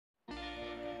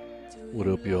What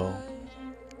up, y'all?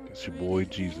 It's your boy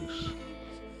Jesus.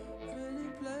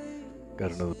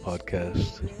 Got another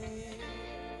podcast.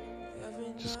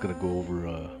 Just gonna go over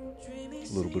a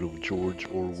little bit of George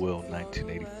Orwell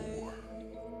 1984.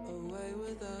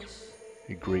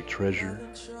 A great treasure,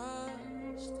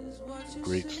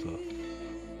 great stuff.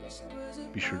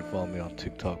 Be sure to follow me on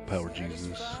TikTok, Power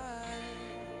Jesus.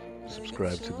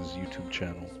 Subscribe to this YouTube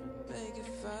channel.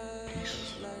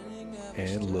 Peace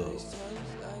and love.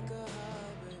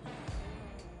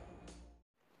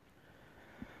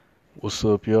 What's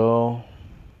up, y'all?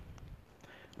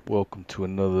 Welcome to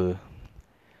another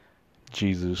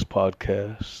Jesus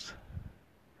podcast.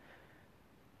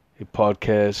 A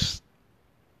podcast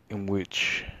in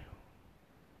which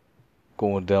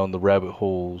going down the rabbit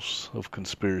holes of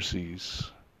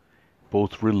conspiracies,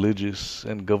 both religious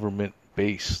and government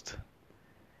based,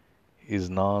 is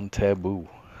non-taboo.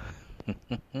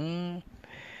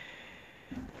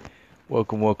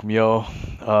 Welcome, y'all.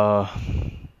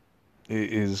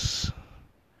 It is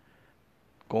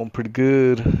going pretty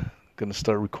good. Gonna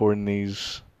start recording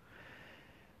these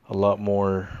a lot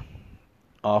more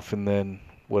often than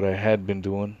what I had been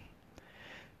doing.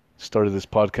 Started this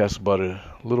podcast about a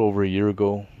little over a year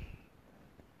ago,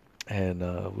 and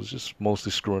was just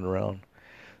mostly screwing around.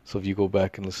 So if you go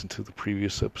back and listen to the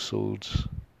previous episodes,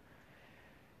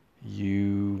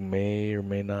 you may or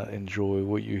may not enjoy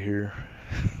what you hear.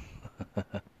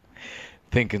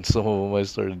 Thinking some of them I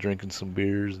started drinking some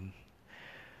beers and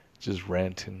just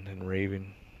ranting and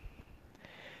raving.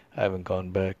 I haven't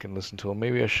gone back and listened to them.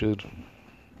 Maybe I should.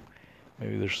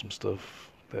 Maybe there's some stuff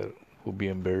that will be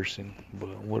embarrassing,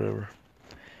 but whatever.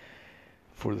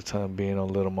 For the time being, I'll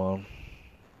let them on.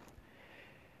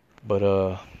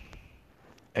 But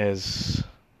as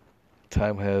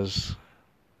time has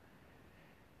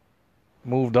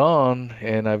moved on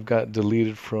and I've got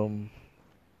deleted from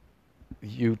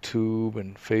YouTube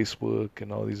and Facebook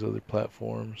and all these other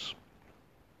platforms,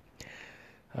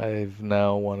 I've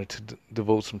now wanted to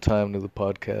devote some time to the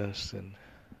podcast and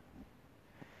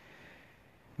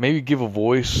maybe give a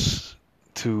voice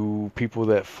to people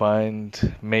that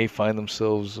may find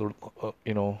themselves,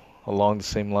 along the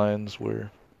same lines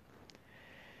where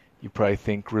you probably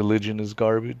think religion is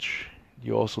garbage.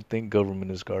 You also think government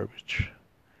is garbage.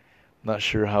 Not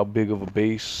sure how big of a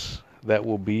base that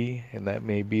will be, and that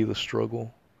may be the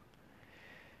struggle.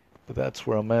 But that's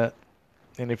where I'm at.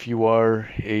 And if you are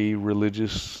a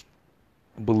religious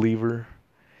believer,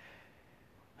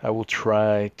 I will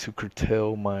try to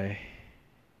curtail my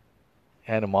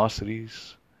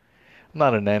animosities. I'm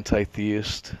not an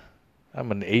anti-theist.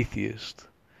 I'm an atheist.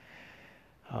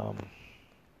 I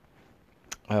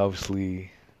obviously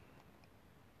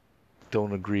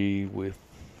don't agree with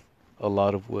a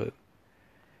lot of what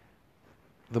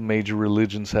the major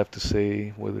religions have to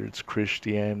say, whether it's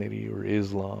Christianity or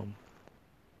Islam.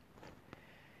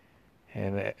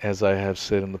 And as I have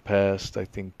said in the past, I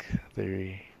think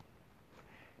they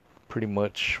pretty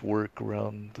much work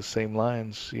around the same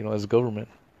lines, as government.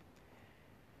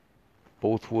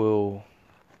 Both will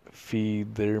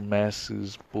feed their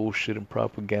masses bullshit and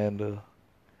propaganda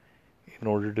in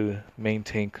order to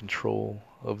maintain control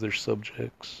of their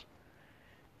subjects.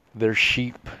 Their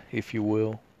sheep, if you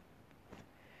will.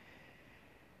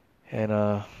 And,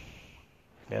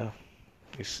 they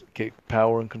get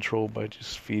power and control by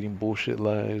just feeding bullshit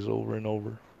lies over and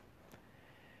over.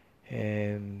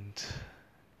 And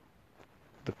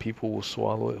the people will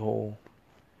swallow it whole.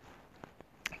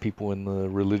 People in the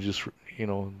religious,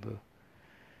 the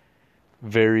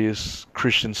various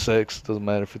Christian sects, doesn't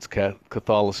matter if it's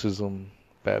Catholicism,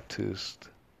 Baptist,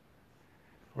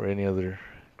 or any other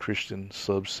Christian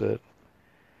subset.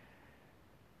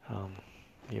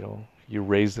 You're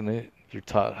raised in it, you're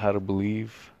taught how to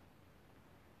believe,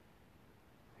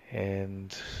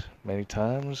 and many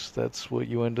times that's what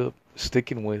you end up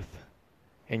sticking with,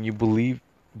 and you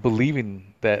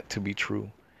believing that to be true.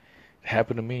 It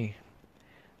happened to me.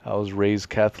 I was raised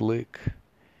Catholic.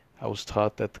 I was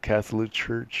taught that the Catholic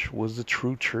Church was the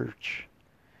true church,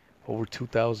 over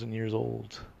 2,000 years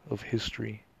old of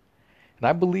history. And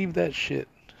I believed that shit.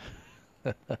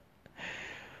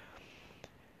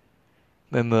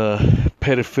 Then the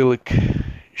pedophilic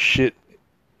shit,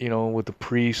 with the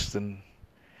priest and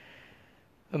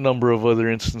a number of other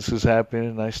instances happened,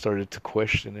 and I started to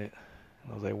question it.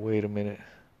 I was like, wait a minute.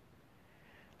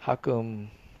 How come,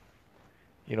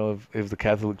 if the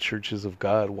Catholic Church is of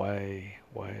God, why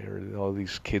are all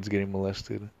these kids getting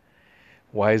molested?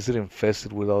 Why is it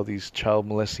infested with all these child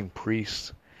molesting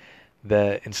priests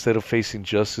that instead of facing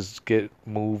justice get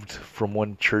moved from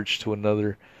one church to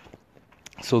another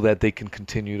so that they can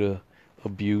continue to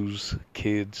abuse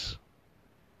kids?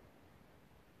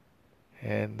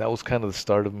 And that was kind of the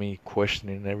start of me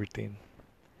questioning everything.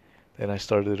 Then I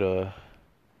started,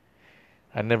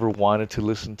 I never wanted to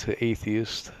listen to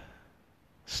atheist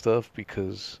stuff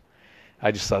because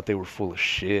I just thought they were full of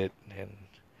shit. And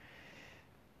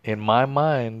in my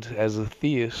mind, as a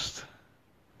theist,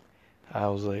 I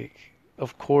was like,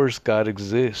 of course God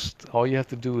exists. All you have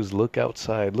to do is look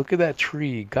outside. Look at that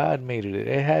tree. God made it.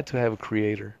 It had to have a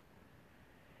creator.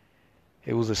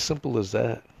 It was as simple as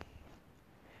that.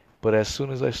 But as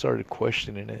soon as I started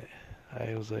questioning it,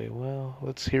 I was like, well,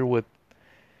 let's hear what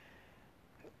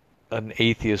an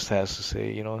atheist has to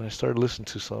say, and I started listening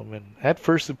to some, and at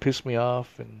first it pissed me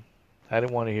off, and I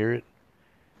didn't want to hear it.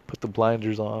 Put the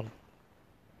blinders on.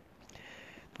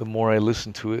 The more I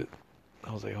listened to it,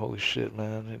 I was like, holy shit,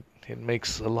 man, it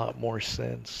makes a lot more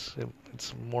sense.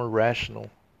 It's more rational.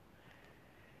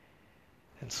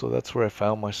 And so that's where I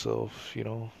found myself,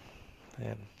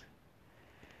 and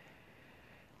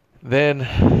then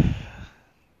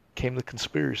came the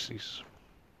conspiracies.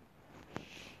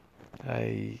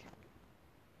 I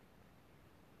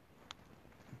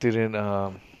didn't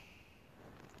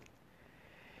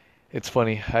it's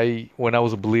funny. When I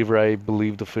was a believer, I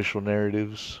believed official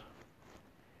narratives.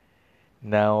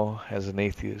 Now, as an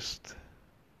atheist,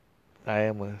 I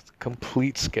am a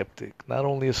complete skeptic. Not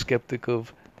only a skeptic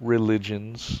of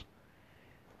religions,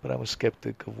 but I'm a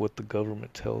skeptic of what the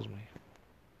government tells me.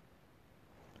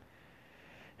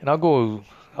 And I'll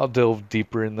delve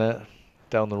deeper in that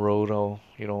down the road.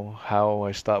 How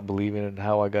I stopped believing and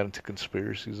how I got into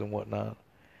conspiracies and whatnot.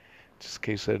 Just in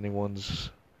case anyone's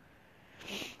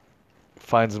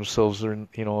finds themselves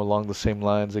along the same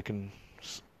lines, they can,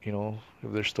 if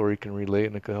their story can relate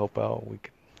and it can help out, we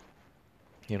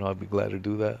can, I'd be glad to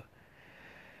do that.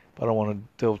 But I don't want to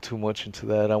delve too much into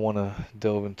that. I want to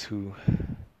delve into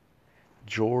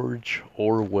George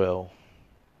Orwell.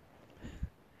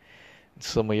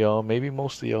 Some of y'all, maybe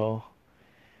most of y'all,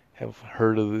 have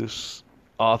heard of this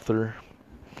author.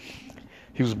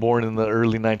 He was born in the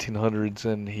early 1900s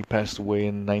and he passed away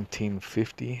in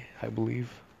 1950, I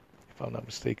believe, if I'm not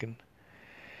mistaken.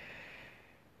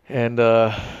 And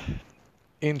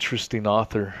interesting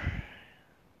author.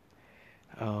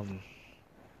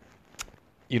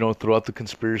 Throughout the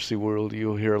conspiracy world,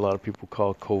 you'll hear a lot of people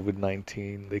call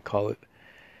COVID-19. They call it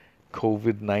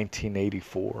COVID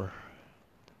 1984.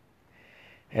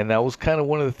 And that was kind of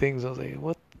one of the things I was like,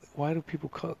 what? Why do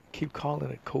people keep calling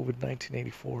it COVID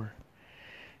 1984?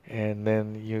 And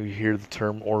then you hear the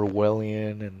term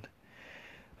Orwellian and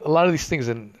a lot of these things.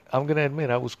 And I'm going to admit,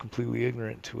 I was completely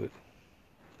ignorant to it.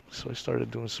 So I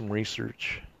started doing some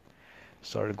research.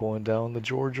 Started going down the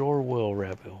George Orwell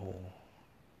rabbit hole.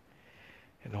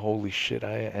 And holy shit,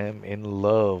 I am in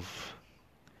love.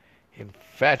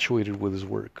 Infatuated with his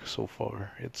work so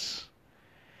far. It's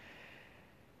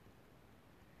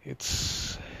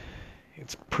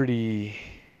pretty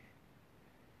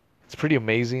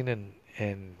amazing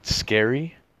and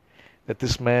scary that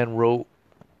this man wrote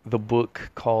the book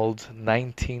called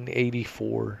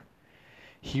 1984.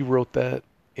 He wrote that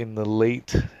in the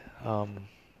late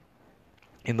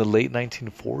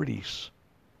 1940s.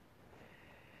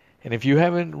 And if you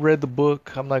haven't read the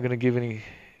book, I'm not going to give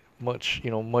much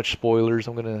spoilers.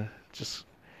 I'm going to just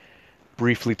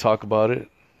briefly talk about it.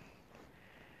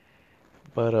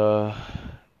 But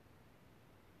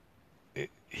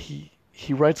he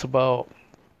writes about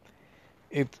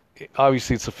it.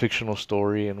 Obviously, it's a fictional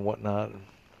story and whatnot.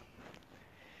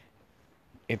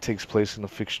 It takes place in a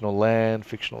fictional land,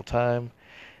 fictional time.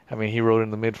 I mean, he wrote in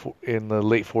the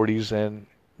late 40s, and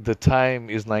the time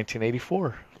is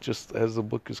 1984, just as the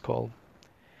book is called.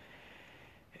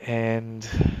 And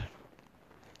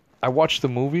I watched the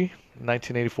movie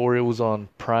 1984. It was on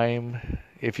Prime.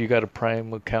 If you got a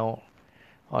Prime account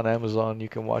on Amazon, you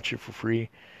can watch it for free.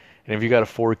 And if you got a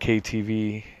 4K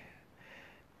TV,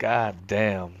 god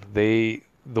damn, the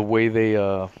way they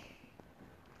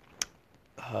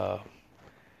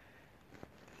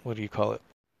what do you call it?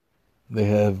 They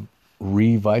have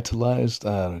revitalized.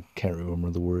 I can't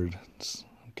remember the word.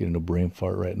 I'm getting a brain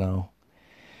fart right now.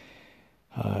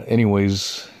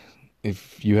 Anyways,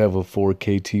 if you have a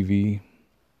 4K TV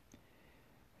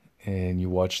and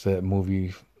you watch that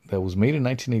movie that was made in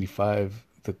 1985,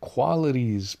 the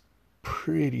quality is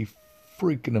pretty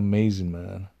freaking amazing,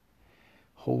 man.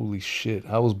 Holy shit.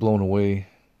 I was blown away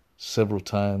several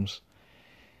times.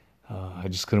 I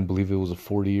just couldn't believe it was a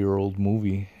 40-year-old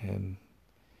movie and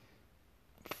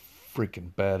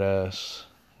freaking badass.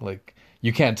 Like,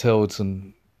 you can't tell it's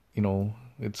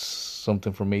it's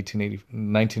something from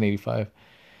 1985.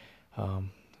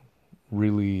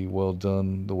 Really well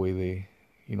done the way they,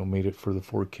 made it for the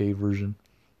 4K version.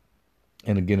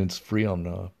 And again, it's free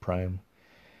on Prime.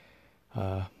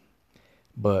 Uh,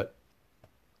 but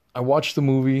I watched the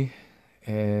movie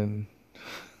and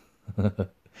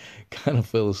kind of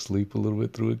fell asleep a little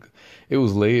bit through it. It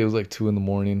was late. It was like 2 in the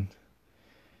morning,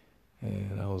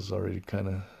 and I was already kind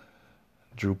of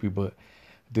droopy. But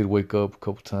I did wake up a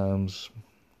couple times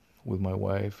with my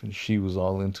wife, and she was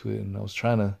all into it, and I was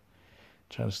trying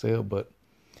to stay up, but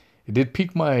it did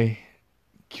pique my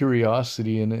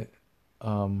curiosity in it.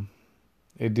 Um,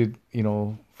 it did,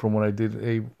 from what I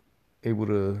did able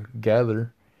to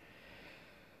gather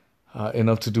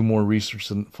enough to do more research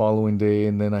the following day,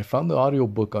 and then I found the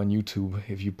audiobook on YouTube.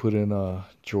 If you put in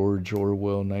George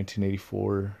Orwell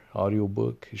 1984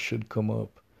 audiobook, it should come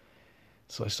up.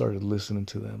 So I started listening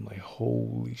to them, like,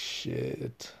 holy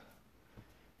shit.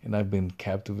 And I've been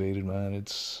captivated, man.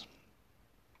 It's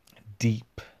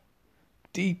deep,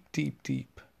 deep, deep,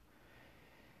 deep.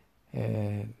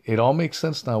 And it all makes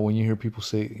sense now when you hear people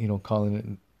say, calling it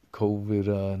COVID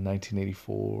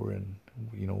 1984, and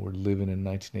we're living in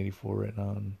 1984 right now,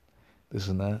 and this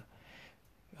and that.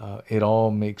 It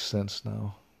all makes sense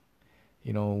now.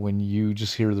 When you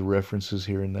just hear the references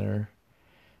here and there,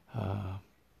 uh,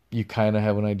 you kind of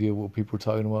have an idea of what people are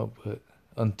talking about, but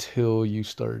until you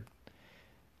start,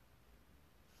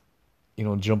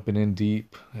 jumping in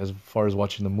deep as far as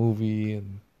watching the movie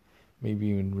and maybe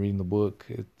even reading the book,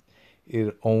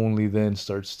 it only then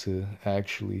starts to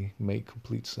actually make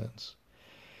complete sense.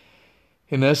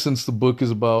 In essence, the book is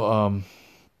about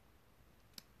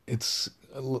it's,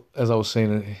 as I was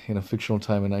saying, in a fictional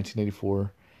time in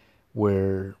 1984,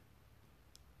 where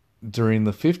during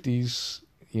the 50s,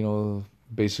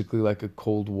 basically like a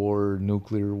Cold War,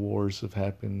 nuclear wars have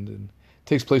happened, and it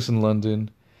takes place in London.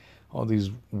 All these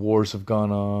wars have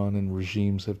gone on, and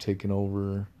regimes have taken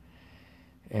over,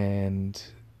 and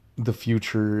the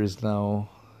future is now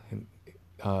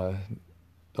uh,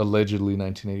 allegedly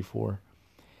 1984,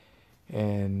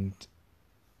 and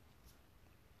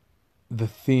the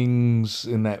things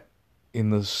in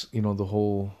this, the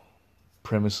whole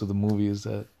premise of the movie is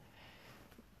that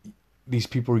these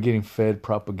people are getting fed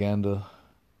propaganda.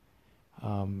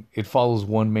 It follows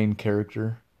one main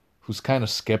character who's kind of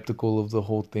skeptical of the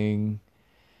whole thing.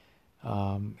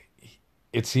 Um,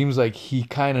 it seems like he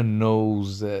kind of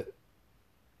knows that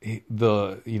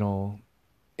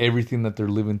everything that they're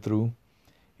living through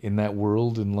in that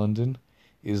world in London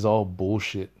is all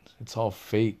bullshit. It's all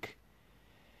fake.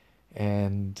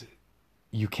 And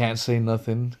you can't say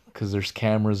nothing because there's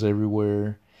cameras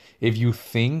everywhere. If you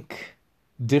think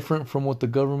different from what the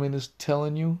government is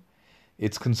telling you,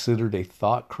 it's considered a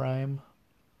thought crime,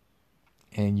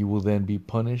 and you will then be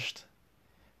punished.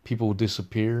 People will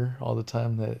disappear all the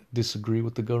time that disagree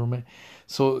with the government.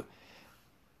 So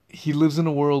he lives in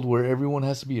a world where everyone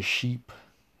has to be a sheep.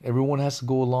 Everyone has to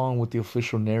go along with the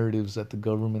official narratives that the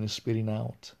government is spitting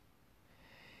out.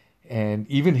 And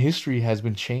even history has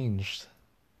been changed.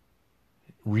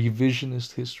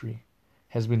 Revisionist history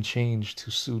has been changed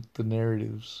to suit the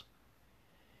narratives.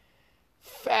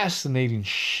 Fascinating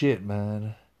shit,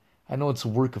 man. I know it's a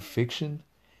work of fiction,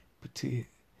 but to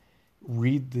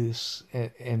read this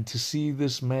and to see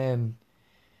this man,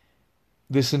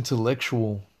 this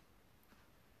intellectual,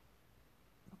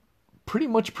 pretty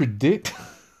much predict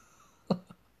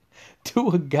to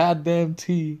a goddamn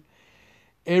T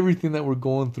everything that we're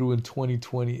going through in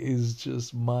 2020 is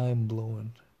just mind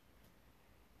blowing.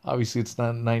 Obviously, it's not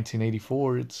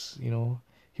 1984. It's,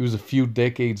 he was a few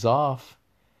decades off.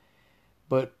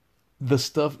 But the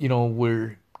stuff,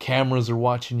 where cameras are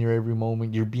watching your every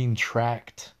moment, you're being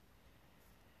tracked.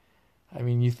 I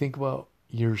mean, you think about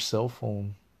your cell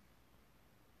phone.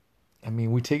 I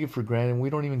mean, we take it for granted. We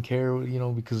don't even care,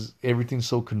 because everything's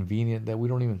so convenient that we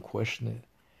don't even question it.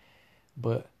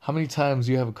 But how many times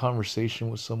do you have a conversation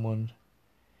with someone,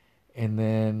 and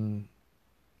then,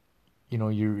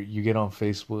 you get on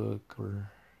Facebook, or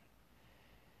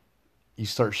you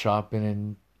start shopping,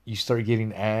 and you start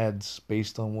getting ads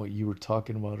based on what you were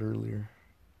talking about earlier.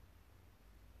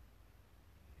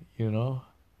 I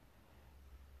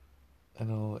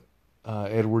know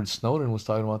Edward Snowden was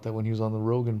talking about that when he was on the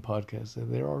Rogan podcast. That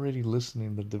they're already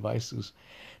listening to devices.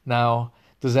 Now,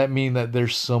 does that mean that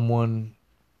there's someone,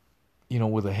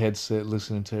 with a headset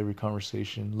listening to every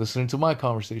conversation, listening to my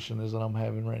conversation as that I'm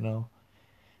having right now?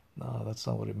 No, that's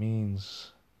not what it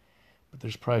means. But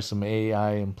there's probably some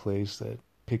AI in place that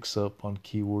picks up on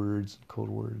keywords and code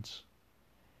words.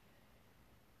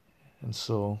 And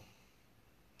so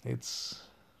it's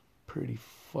pretty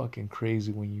fucking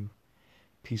crazy when you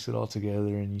piece it all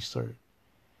together and you start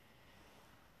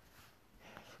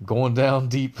going down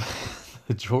deep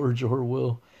the George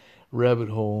Orwell rabbit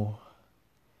hole.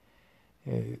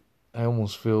 eh, I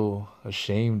almost feel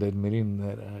ashamed admitting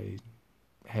that I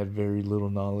had very little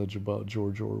knowledge about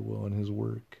George Orwell and his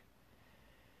work.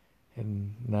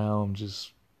 And now I'm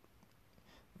just,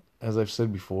 as I've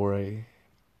said before, I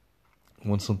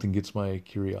once something gets my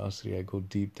curiosity, I go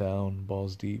deep down,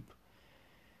 balls deep.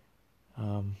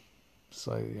 Um,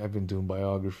 I've been doing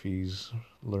biographies,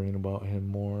 learning about him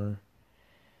more.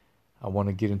 I want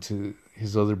to get into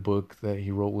his other book that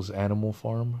he wrote was Animal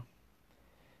Farm,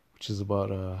 which is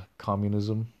about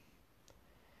communism.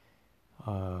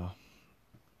 Uh,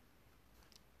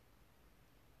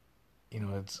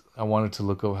 it's I wanted to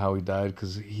look up how he died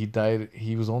because he died.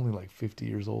 He was only like 50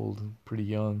 years old, pretty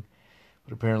young.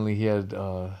 But apparently he had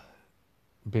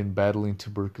been battling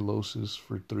tuberculosis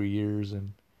for 3 years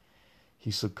and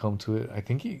he succumbed to it. I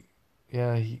think he,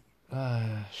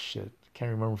 shit. I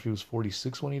can't remember if he was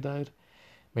 46 when he died.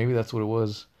 Maybe that's what it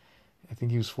was. I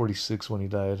think he was 46 when he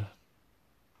died.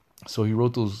 So he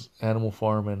wrote those Animal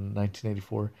Farm in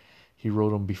 1984. He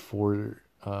wrote them before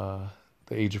the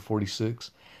age of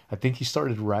 46. I think he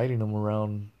started writing them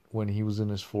around when he was in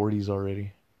his 40s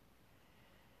already.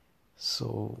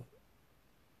 So,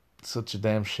 such a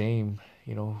damn shame.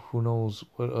 Who knows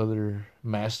what other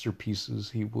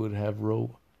masterpieces he would have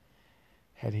wrote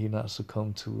had he not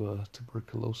succumbed to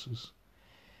tuberculosis.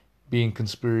 Being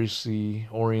conspiracy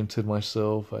oriented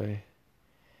myself, I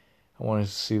wanted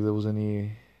to see if there was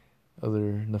any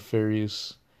other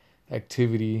nefarious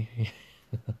activity.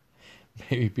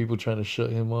 Maybe people trying to shut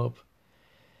him up,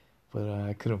 but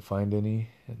I couldn't find any.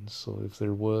 And so if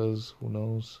there was, who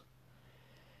knows?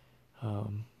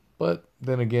 But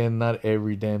then again, not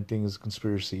every damn thing is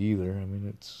conspiracy either. I mean,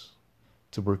 it's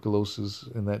tuberculosis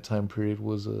in that time period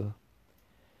was a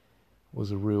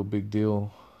real big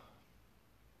deal.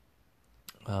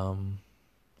 Um,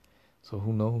 so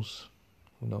who knows?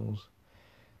 Who knows?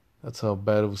 That's how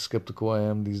bad of a skeptical I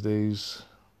am these days.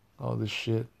 All this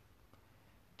shit.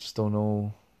 Just don't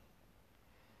know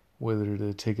whether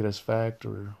to take it as fact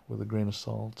or with a grain of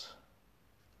salt.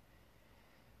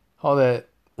 All that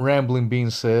rambling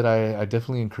being said, I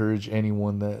definitely encourage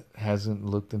anyone that hasn't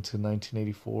looked into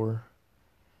 1984,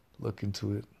 look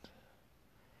into it.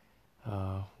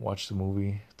 Watch the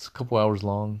movie. It's a couple hours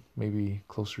long, maybe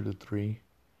closer to 3.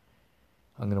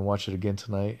 I'm going to watch it again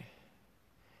tonight.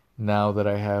 Now that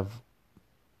I have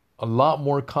a lot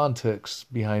more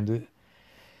context behind it,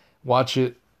 watch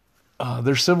it.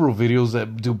 There's several videos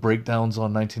that do breakdowns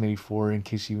on 1984 in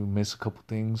case you miss a couple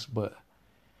things, but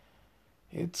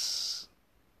it's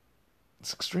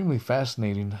extremely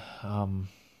fascinating,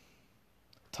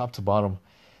 top to bottom.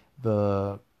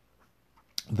 The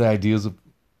ideas of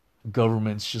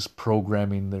governments just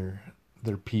programming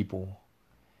their people,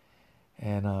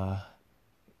 and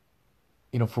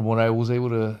from what I was able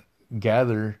to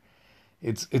gather,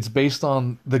 it's based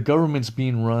on the government's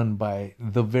being run by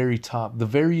the very top, the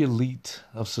very elite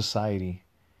of society.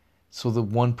 So the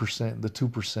 1%, the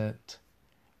 2%,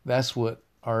 that's what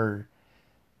our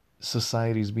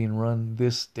society is being run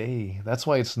this day. That's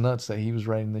why it's nuts that he was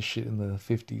writing this shit in the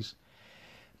 50s.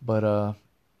 But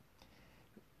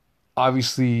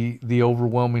obviously the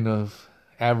overwhelming of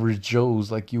average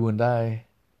Joes like you and I,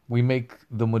 we make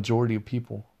the majority of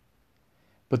people.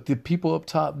 But the people up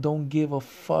top don't give a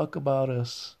fuck about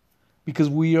us because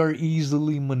we are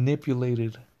easily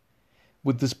manipulated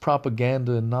with this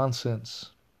propaganda and nonsense.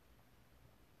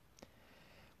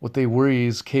 What they worry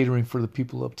is catering for the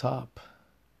people up top.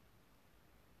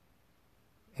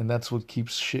 And that's what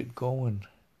keeps shit going.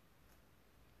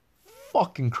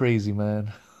 Fucking crazy,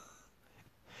 man.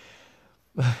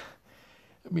 I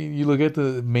mean, you look at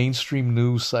the mainstream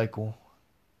news cycle,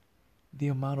 the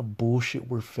amount of bullshit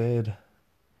we're fed.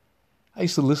 I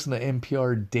used to listen to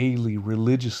NPR daily,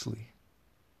 religiously.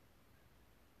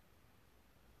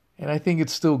 And I think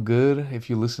it's still good if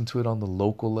you listen to it on the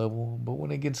local level. But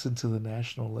when it gets into the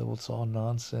national level, it's all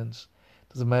nonsense.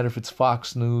 Doesn't matter if it's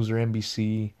Fox News or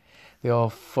NBC. They all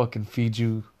fucking feed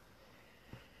you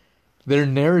their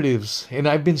narratives. And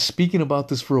I've been speaking about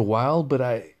this for a while,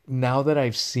 but now that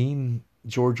I've seen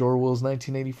George Orwell's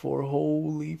 1984,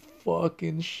 holy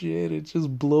fucking shit, it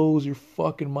just blows your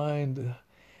fucking mind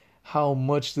how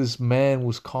much this man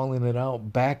was calling it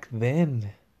out back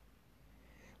then.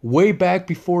 Way back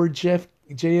before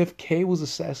JFK was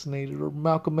assassinated, or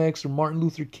Malcolm X, or Martin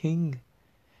Luther King,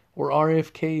 or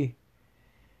RFK.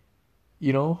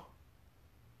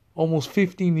 Almost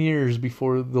 15 years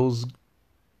before those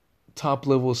top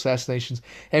level assassinations,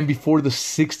 and before the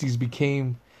 60s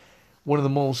became one of the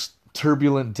most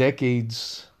turbulent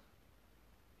decades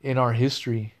in our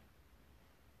history.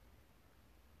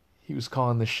 He was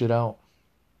calling this shit out.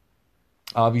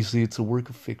 Obviously, it's a work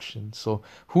of fiction. So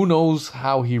who knows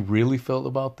how he really felt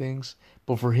about things?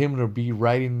 But for him to be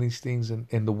writing these things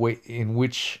in the way in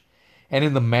which, and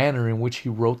in the manner in which he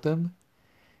wrote them,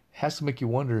 has to make you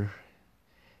wonder.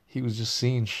 He was just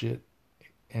seeing shit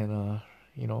and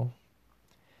you know,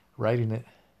 writing it.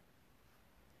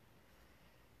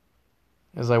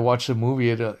 As I watched the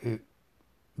movie,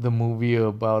 the movie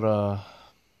about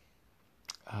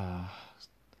uh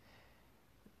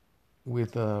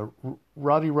with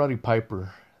Roddy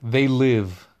Piper, They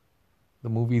Live, the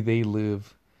movie They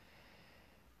Live,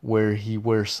 where he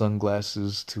wears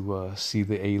sunglasses to see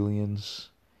the aliens.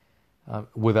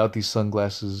 Without these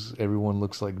sunglasses, everyone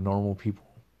looks like normal people.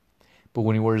 But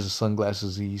when he wears the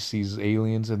sunglasses, he sees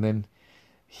aliens, and then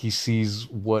he sees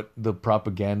what the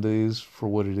propaganda is for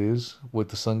what it is with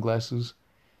the sunglasses.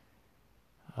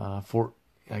 For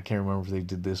I can't remember if they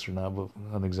did this or not, but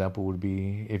an example would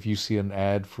be if you see an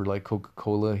ad for like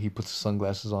Coca-Cola, he puts the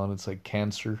sunglasses on, it's like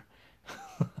cancer.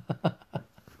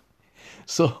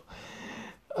 So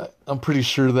I'm pretty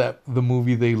sure that the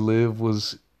movie They Live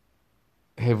was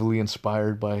heavily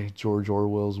inspired by George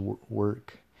Orwell's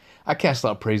work. I can't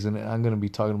stop praising it. I'm going to be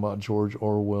talking about George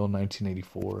Orwell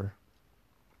 1984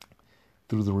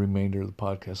 through the remainder of the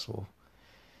podcast. So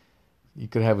you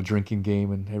could have a drinking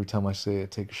game, and every time I say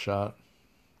it, take a shot.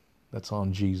 That's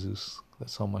on Jesus.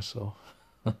 That's on myself.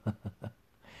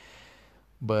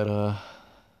 But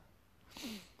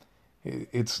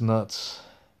it's nuts.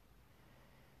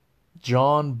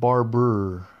 John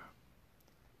Barbour.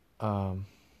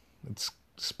 It's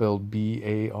spelled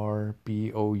Barbour.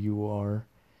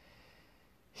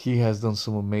 He has done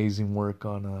some amazing work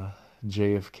on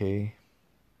JFK.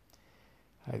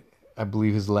 I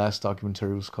believe his last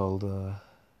documentary was called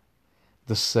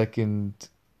 "The Second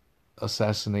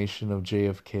Assassination of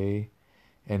JFK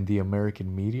and the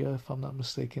American Media," if I'm not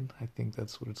mistaken. I think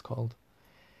that's what it's called.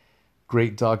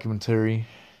 Great documentary.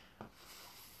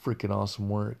 Freaking awesome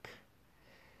work.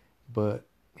 But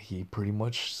he pretty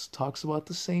much talks about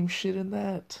the same shit in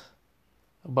that.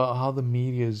 About how the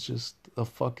media is just a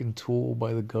fucking tool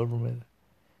by the government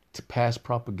to pass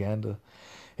propaganda.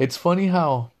 It's funny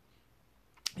how,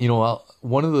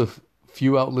 one of the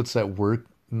few outlets that were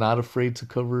not afraid to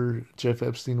cover Jeff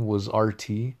Epstein was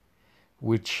RT,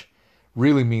 which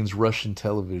really means Russian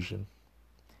television.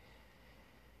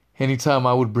 Anytime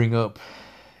I would bring up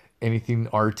anything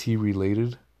RT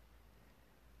related,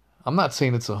 I'm not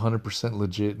saying it's 100%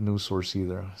 legit news source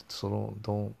either, so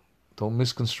don't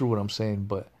misconstrue what I'm saying,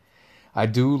 but I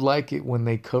do like it when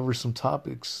they cover some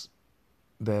topics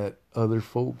that other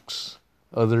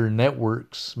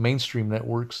networks, mainstream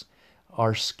networks,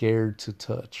 are scared to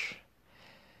touch.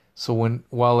 So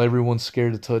while everyone's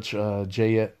scared to touch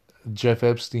Jeff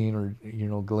Epstein or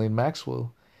Ghislaine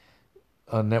Maxwell,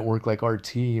 a network like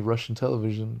RT, Russian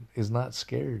television, is not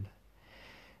scared.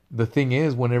 The thing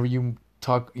is, whenever you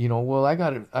talk, well, I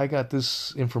got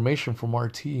this information from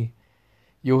RT,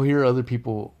 you'll hear other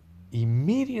people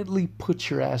immediately put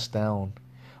your ass down.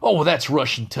 Oh, well, that's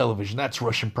Russian television. That's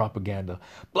Russian propaganda.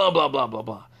 Blah, blah, blah, blah,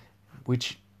 blah.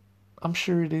 Which I'm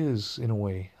sure it is, in a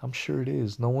way. I'm sure it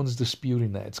is. No one's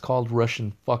disputing that. It's called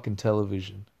Russian fucking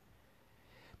television.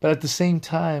 But at the same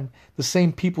time, the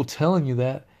same people telling you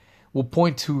that will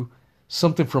point to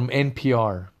something from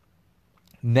NPR,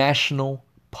 National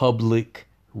Public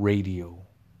Radio,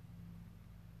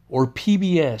 or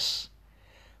PBS,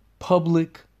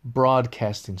 Public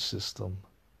Broadcasting System.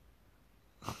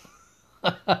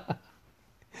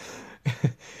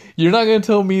 You're not going to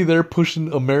tell me they're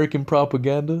pushing American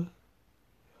propaganda?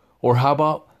 Or how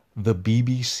about the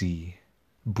BBC,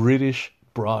 British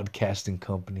Broadcasting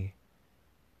Company?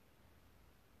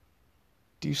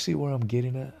 Do you see where I'm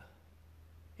getting at?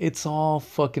 It's all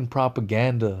fucking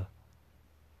propaganda.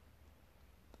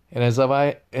 And as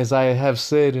I have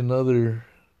said in other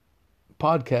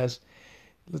podcasts,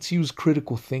 let's use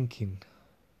critical thinking.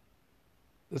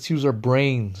 Let's use our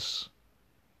brains.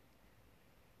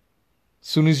 As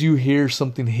soon as you hear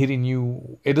something hitting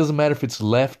you, it doesn't matter if it's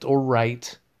left or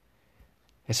right.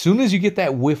 As soon as you get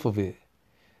that whiff of it,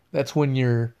 that's when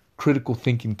your critical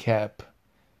thinking cap,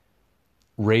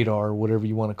 radar, whatever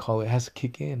you want to call it, has to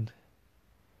kick in.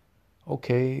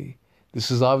 Okay, this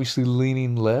is obviously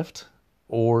leaning left,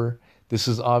 or this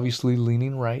is obviously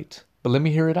leaning right, but let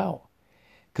me hear it out.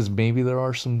 Because maybe there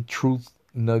are some truth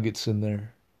nuggets in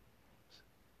there.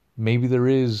 Maybe there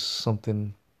is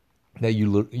something that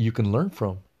you can learn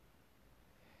from.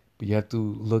 But you have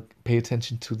to pay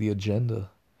attention to the agenda.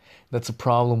 That's a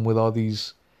problem with all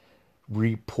these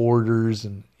reporters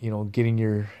and, getting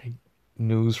your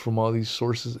news from all these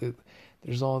sources.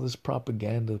 There's all this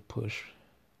propaganda push.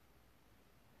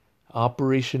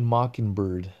 Operation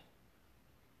Mockingbird.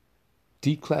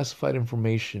 Declassified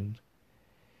information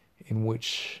in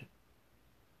which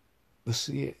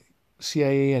the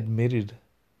CIA admitted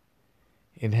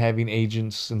in having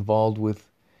agents involved with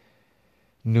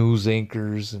news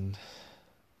anchors and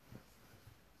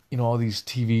all these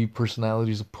TV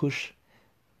personalities to push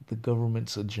the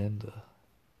government's agenda.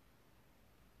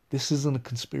 This isn't a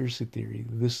conspiracy theory.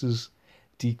 This is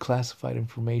declassified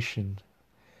information.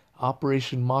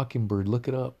 Operation Mockingbird, look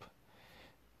it up.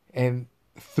 And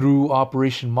through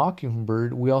Operation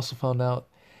Mockingbird, we also found out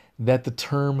that the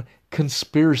term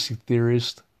conspiracy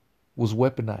theorist was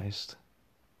weaponized.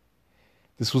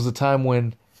 This was a time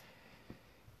when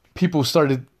people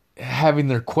started having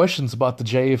their questions about the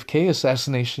JFK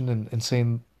assassination and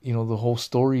saying, the whole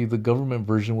story, the government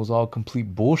version was all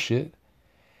complete bullshit.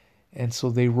 And so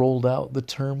they rolled out the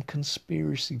term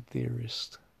conspiracy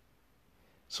theorist.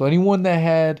 So anyone that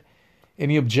had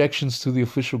any objections to the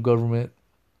official government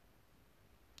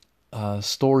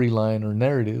storyline or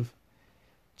narrative,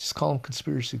 just call them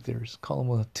conspiracy theorists. Call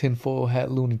them a tinfoil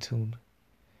hat Looney Tune.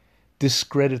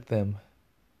 Discredit them.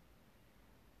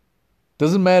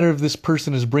 Doesn't matter if this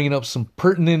person is bringing up some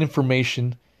pertinent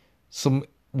information, some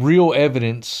real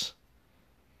evidence,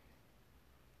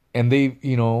 and they,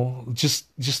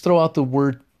 just throw out the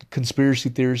word conspiracy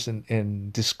theorists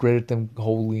and discredit them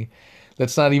wholly.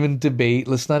 Let's not even debate.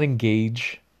 Let's not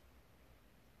engage.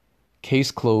 Case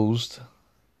closed.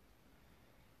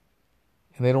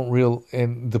 And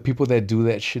and the people that do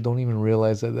that shit don't even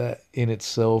realize that in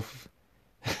itself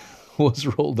was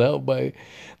rolled out by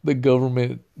the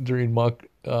government during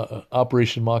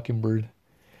Operation Mockingbird.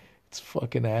 It's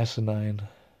fucking asinine.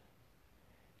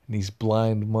 And these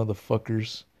blind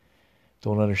motherfuckers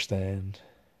don't understand.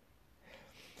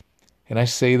 And I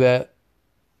say that,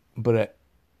 but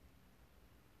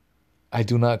I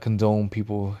do not condone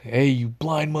people, hey, you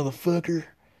blind motherfucker,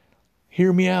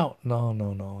 hear me out.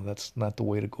 No. That's not the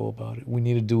way to go about it. We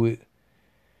need to do it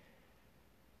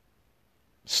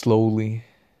slowly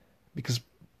because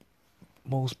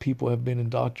most people have been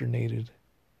indoctrinated.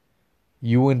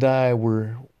 You and I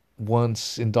were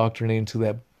once indoctrinated to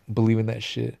that, believing that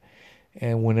shit.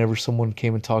 And whenever someone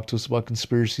came and talked to us about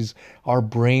conspiracies, our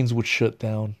brains would shut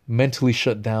down, mentally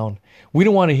shut down. We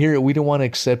don't want to hear it. We don't want to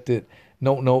accept it.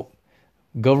 No.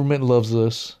 Government loves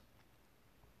us.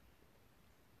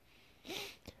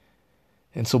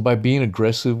 And so by being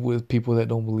aggressive with people that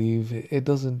don't believe, it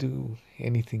doesn't do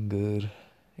anything good.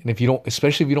 And if you don't,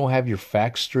 especially if you don't have your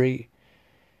facts straight,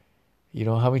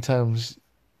 how many times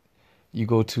you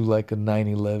go to like a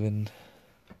 9/11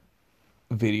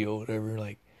 video or whatever,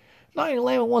 like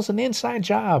 9/11 was an inside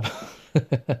job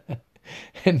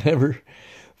and never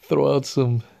throw out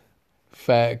some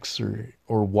facts or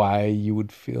why you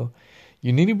would feel.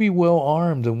 You need to be well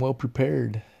armed and well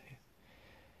prepared.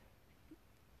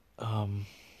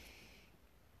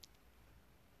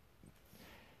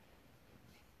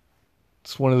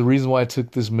 It's one of the reasons why I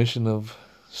took this mission of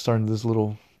starting this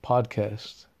little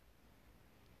podcast.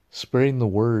 Spreading the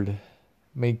word,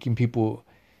 making people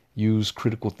use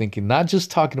critical thinking. Not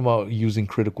just talking about using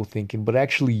critical thinking, but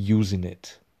actually using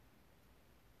it.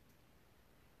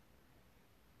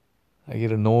 I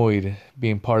get annoyed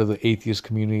being part of the atheist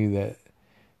community that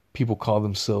people call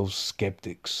themselves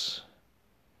skeptics.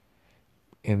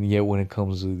 And yet when it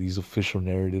comes to these official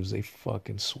narratives, they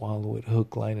fucking swallow it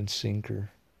hook, line, and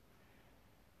sinker.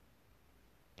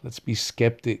 Let's be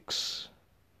skeptics.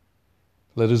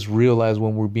 Let us realize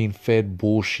when we're being fed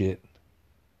bullshit.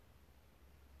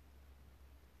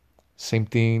 Same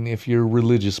thing if you're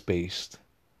religious based.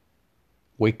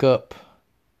 Wake up.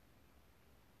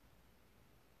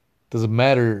 Doesn't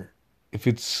matter if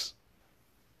it's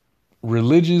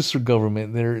religious or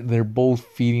government. They're both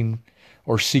feeding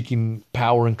or seeking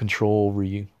power and control over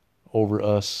you, over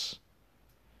us.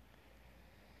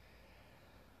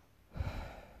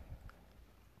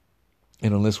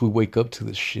 And unless we wake up to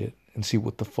this shit and see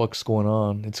what the fuck's going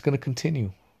on, it's going to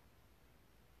continue.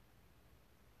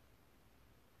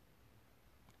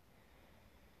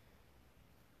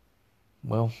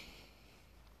 Well,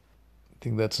 I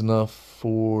think that's enough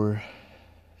for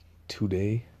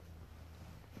today.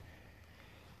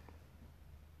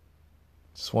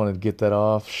 Just wanted to get that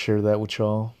off, share that with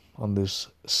y'all on this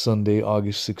Sunday,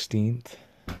 August 16th,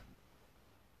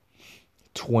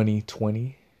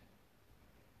 2020.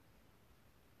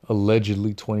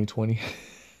 Allegedly 2020.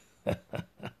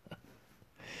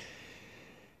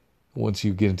 Once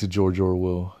you get into George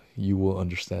Orwell, you will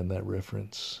understand that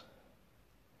reference.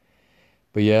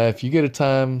 But yeah, if you get a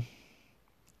time,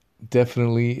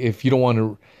 definitely, if you don't want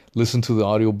to listen to the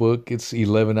audiobook, it's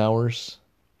 11 hours.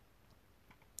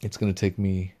 It's going to take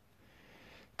me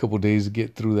a couple days to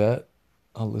get through that.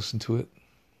 I'll listen to it.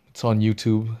 It's on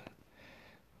YouTube,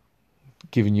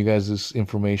 giving you guys this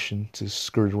information to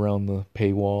skirt around the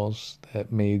paywalls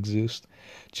that may exist.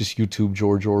 Just YouTube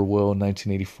George Orwell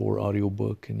 1984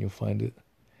 audiobook and you'll find it.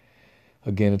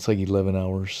 Again, it's like 11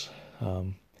 hours.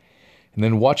 And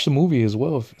then watch the movie as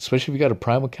well, especially if you got a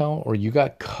Prime account or you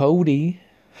got Kodi.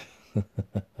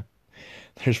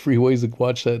 There's free ways to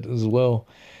watch that as well.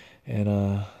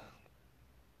 And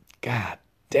god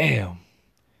damn,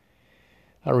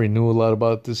 I already knew a lot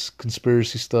about this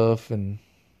conspiracy stuff and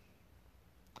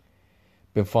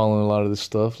been following a lot of this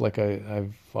stuff. Like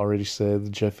I've already said, the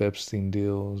Jeff Epstein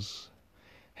deals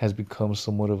has become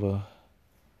somewhat of a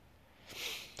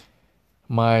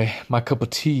my cup of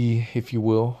tea, if you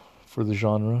will, for the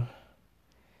genre.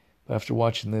 But after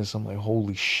watching this, I'm like,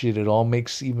 holy shit, it all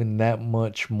makes even that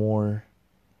much more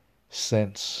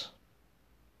sense.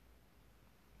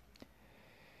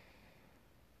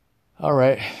 All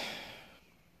right.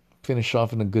 Finish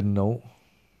off in a good note.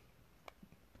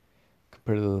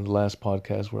 Compared to the last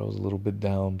podcast where I was a little bit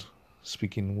down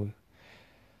speaking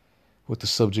with the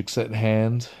subjects at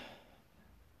hand.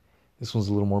 This one's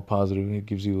a little more positive. It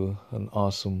gives you an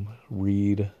awesome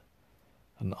read,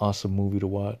 an awesome movie to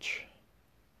watch.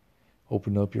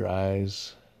 Open up your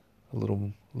eyes a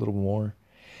little more.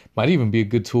 Might even be a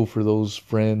good tool for those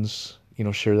friends,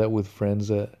 share that with friends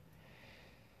that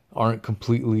aren't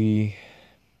completely,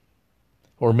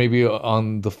 or maybe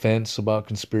on the fence about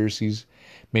conspiracies.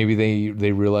 Maybe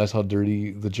they realize how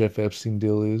dirty the Jeff Epstein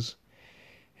deal is.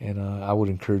 And I would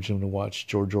encourage them to watch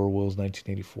George Orwell's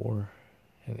 1984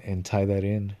 and tie that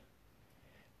in.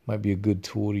 Might be a good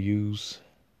tool to use.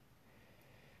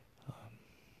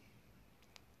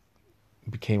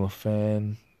 Became a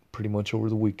fan pretty much over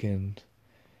the weekend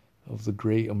of the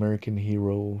great American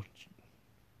hero.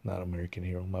 Not American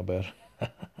hero, my bad.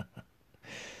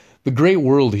 The great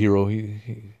world hero.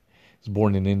 He was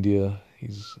born in India.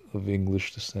 He's of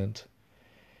English descent.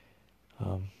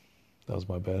 That was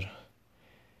my bad.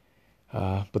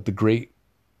 But the great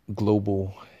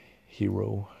global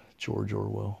hero, George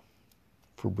Orwell,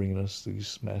 for bringing us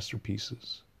these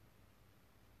masterpieces.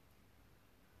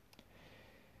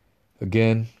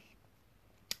 Again,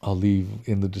 I'll leave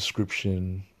in the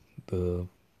description the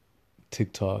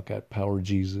TikTok at Power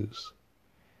Jesus.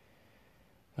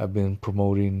 I've been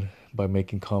promoting by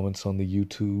making comments on the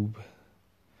YouTube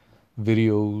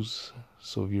videos.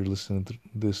 So if you're listening to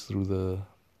this through the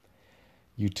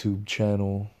YouTube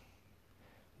channel,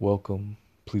 welcome.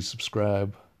 Please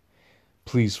subscribe.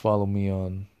 Please follow me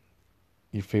on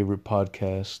your favorite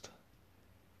podcast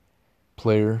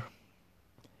player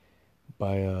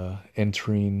by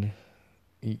entering.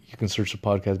 You can search the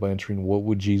podcast by entering "What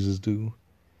Would Jesus Do?"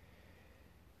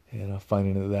 and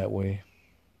finding it that way.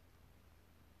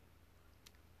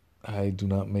 I do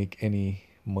not make any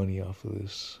money off of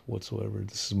this whatsoever.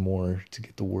 This is more to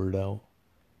get the word out.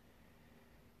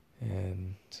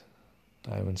 And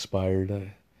I'm inspired. It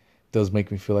does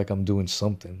make me feel like I'm doing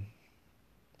something.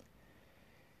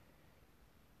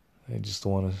 I just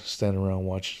don't want to stand around and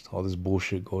watch all this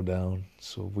bullshit go down.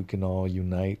 So if we can all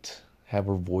unite, have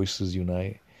our voices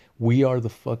unite. We are the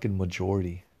fucking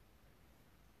majority.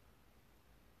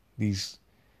 These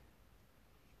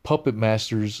puppet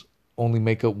masters only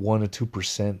make up 1 or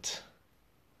 2%.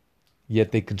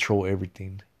 Yet they control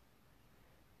everything.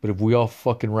 But if we all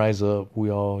fucking rise up, we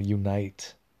all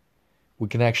unite, we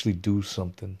can actually do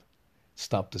something.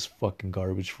 Stop this fucking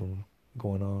garbage from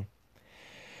going on.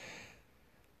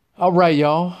 All right,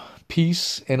 y'all.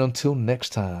 Peace, and until next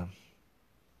time.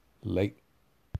 Late.